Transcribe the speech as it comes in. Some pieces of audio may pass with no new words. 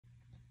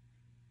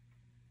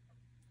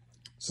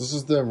So this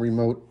is the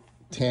remote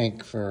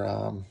tank for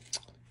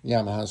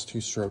Yamaha's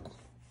two-stroke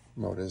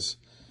motors.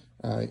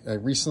 I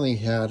recently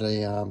had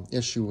a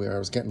issue where I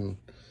was getting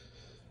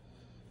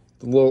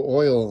the low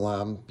oil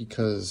alarm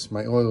because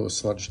my oil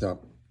was sludged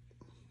up.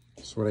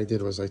 So what I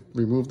did was I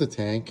removed the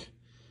tank.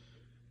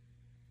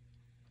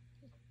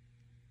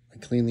 I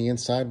cleaned the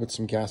inside with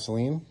some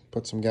gasoline,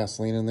 put some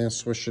gasoline in there,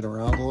 swish it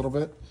around a little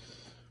bit.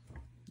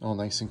 All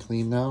nice and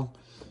clean now.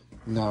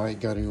 Now I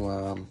got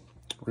to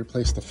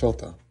replace the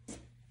filter.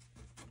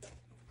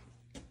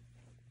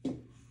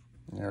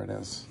 There it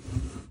is.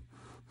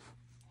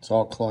 It's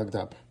all clogged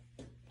up.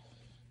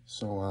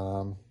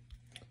 So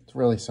it's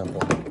really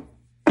simple.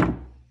 Got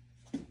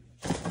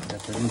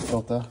the new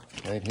filter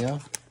right here.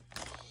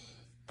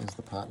 Here's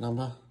the part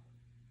number.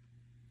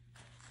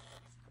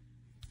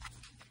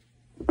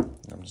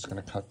 I'm just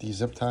going to cut these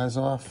zip ties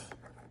off.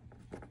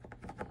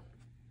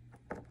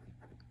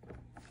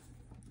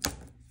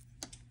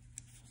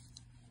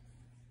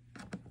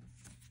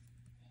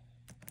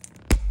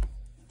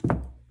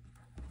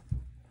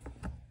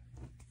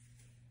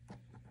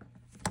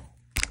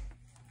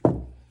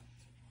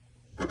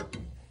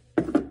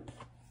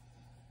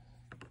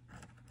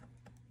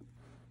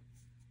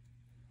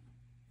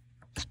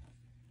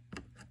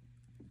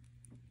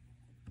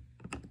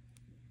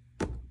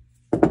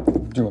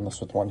 Doing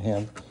this with one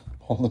hand,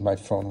 holding my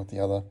phone with the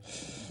other.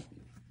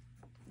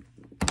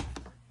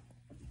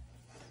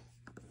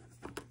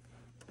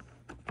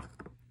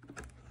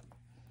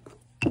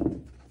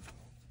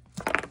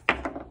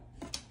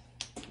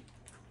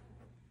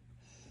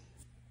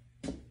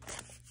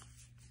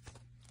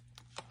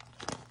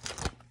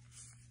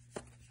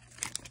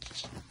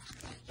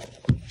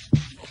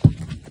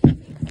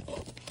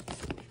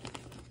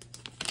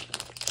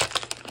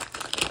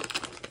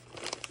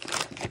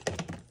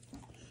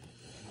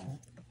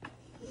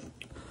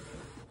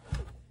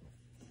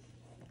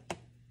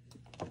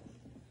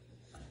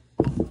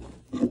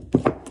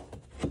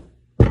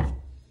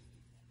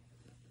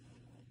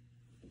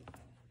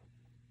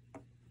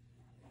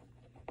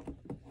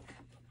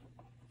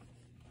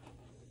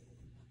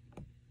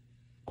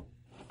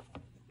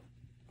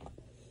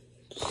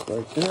 Just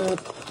like that.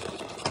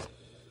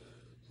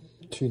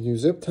 2 new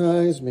zip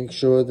ties. Make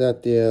sure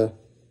that they're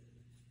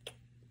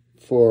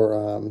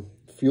for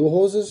fuel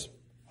hoses,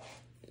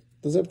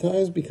 the zip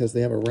ties, because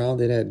they have a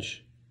rounded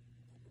edge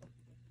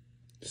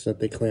so that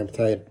they clamp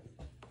tight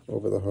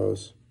over the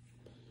hose.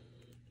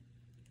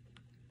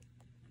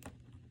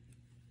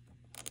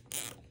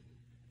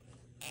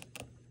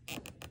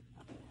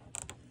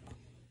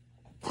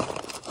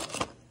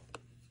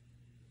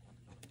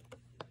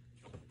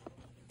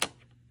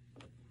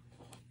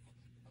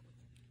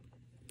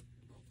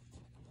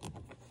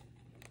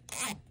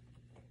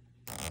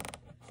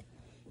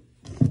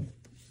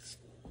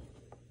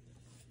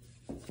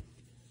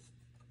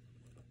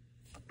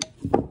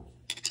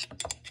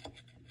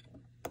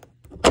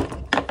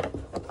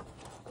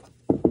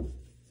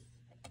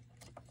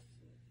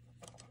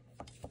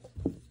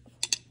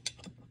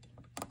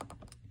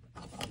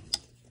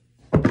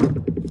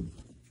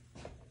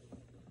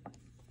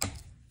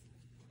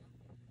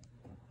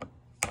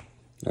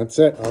 That's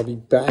it. I'll be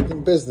back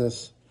in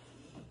business.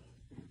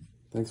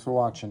 Thanks for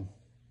watching.